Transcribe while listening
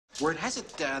Word has it,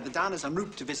 the Don is en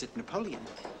route to visit Napoleon.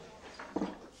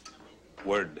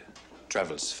 Word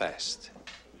travels fast.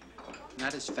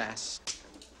 Not as fast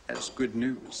as good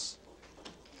news.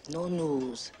 No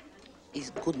news is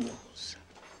good news.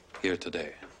 Here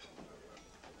today,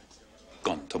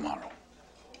 gone tomorrow.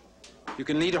 You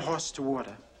can lead a horse to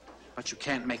water, but you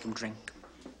can't make him drink.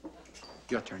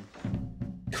 Your turn.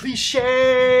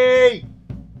 Cliche!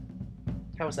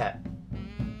 How was that?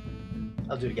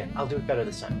 I'll do it again. I'll do it better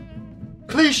this time.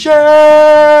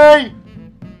 Cliche!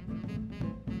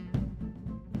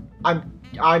 I'm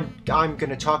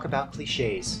gonna talk about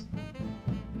cliches.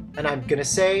 And I'm gonna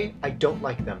say I don't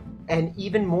like them. And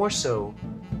even more so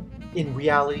in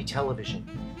reality television.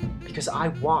 Because I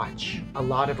watch a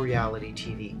lot of reality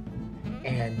TV.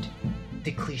 And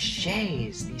the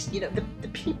cliches, these, you know, the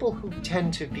people who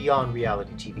tend to be on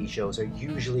reality TV shows are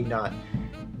usually not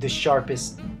the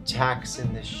sharpest tacks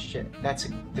in the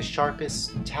the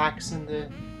sharpest tacks in the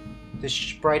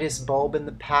brightest bulb in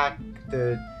the pack,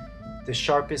 the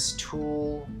sharpest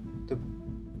tool,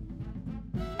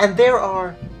 and there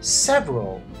are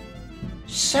several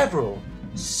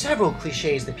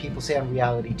cliches that people say on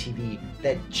reality TV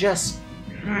that just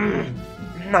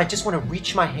I just want to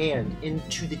reach my hand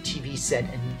into the TV set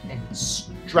and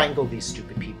strangle these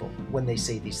stupid people when they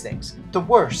say these things. The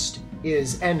worst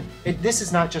is, and this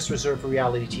is not just reserved for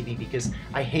reality TV, because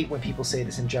I hate when people say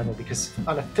this in general, because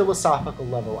on a philosophical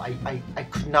level, I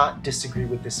could not disagree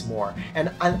with this more.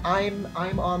 And I'm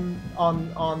on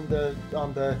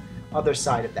the other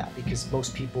side of that, because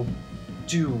most people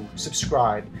do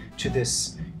subscribe to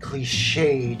this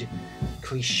cliched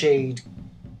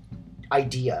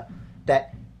idea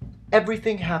that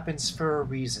everything happens for a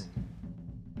reason.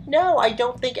 No, I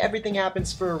don't think everything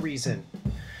happens for a reason.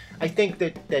 I think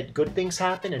that good things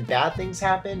happen and bad things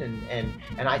happen,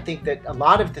 and I think that a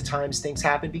lot of the times things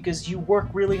happen because you work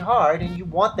really hard and you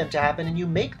want them to happen and you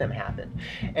make them happen.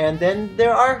 And then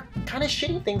there are kind of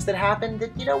shitty things that happen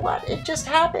that, you know what, it just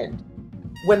happened.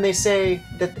 When they say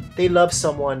that they love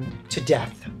someone to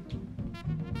death,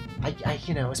 I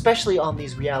you know, especially on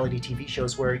these reality TV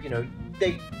shows where, you know,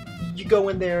 you go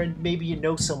in there and maybe you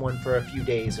know someone for a few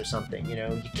days or something, you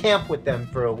know, you camp with them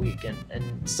for a week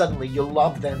and suddenly you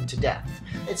love them to death.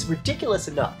 It's ridiculous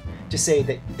enough to say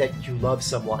that you love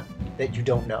someone that you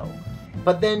don't know,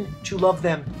 but then to love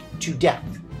them to death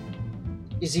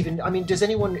is even, I mean, is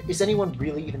anyone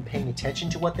really even paying attention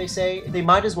to what they say? They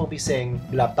might as well be saying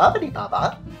blah blah blah blah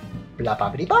blah blah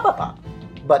blah blah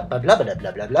but blah blah blah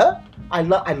blah blah blah. I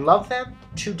love them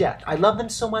to death. I love them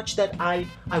so much that I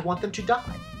want them to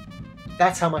die.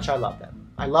 That's how much I love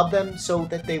them. I love them so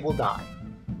that they will die.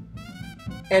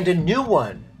 And a new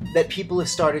one that people have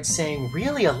started saying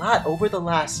really a lot over the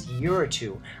last year or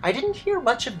two. I didn't hear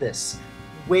much of this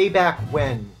way back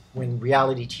when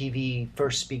reality TV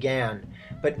first began.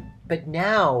 But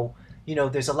now, you know,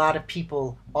 there's a lot of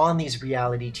people on these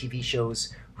reality TV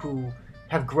shows who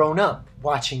have grown up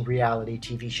watching reality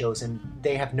TV shows, and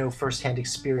they have no first-hand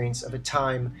experience of a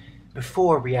time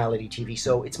before reality TV.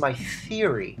 So it's my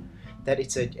theory that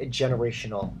it's a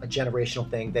generational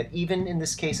thing that even in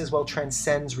this case as well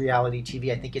transcends reality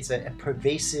TV. I think it's a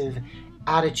pervasive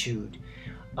attitude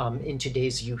in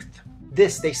today's youth. They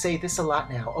say this a lot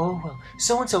now. Oh, well,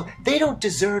 so-and-so, they don't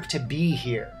deserve to be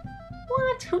here.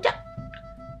 What? Who does?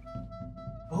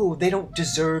 Oh, they don't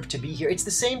deserve to be here. It's the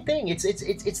same thing. It's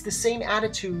the same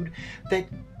attitude that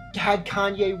had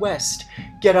Kanye West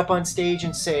get up on stage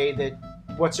and say that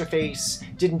what's-her-face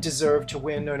didn't deserve to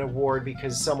win an award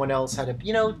because someone else had a,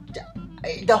 you know,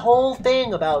 the whole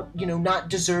thing about, you know, not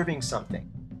deserving something.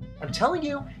 I'm telling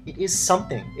you, it is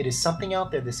something. It is something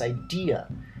out there, this idea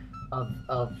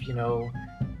of you know,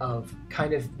 of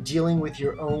kind of dealing with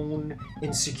your own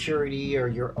insecurity or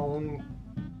your own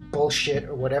bullshit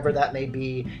or whatever that may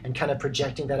be, and kind of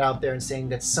projecting that out there and saying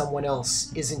that someone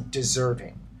else isn't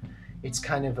deserving. It's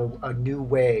kind of a new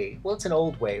way. Well, it's an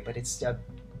old way, but it's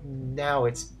now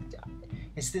it's.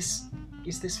 Is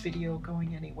this video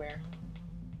going anywhere?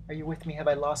 Are you with me? Have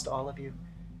I lost all of you?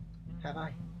 Have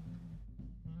I?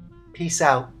 Peace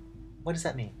out. What does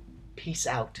that mean? Peace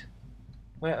out.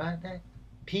 Where are they?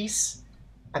 Peace?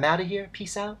 I'm out of here?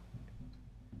 Peace out?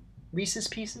 Reese's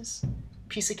Pieces?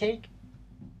 Piece of cake?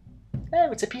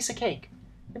 Oh, it's a piece of cake.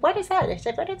 What is that? I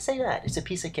didn't say that. It's a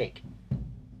piece of cake.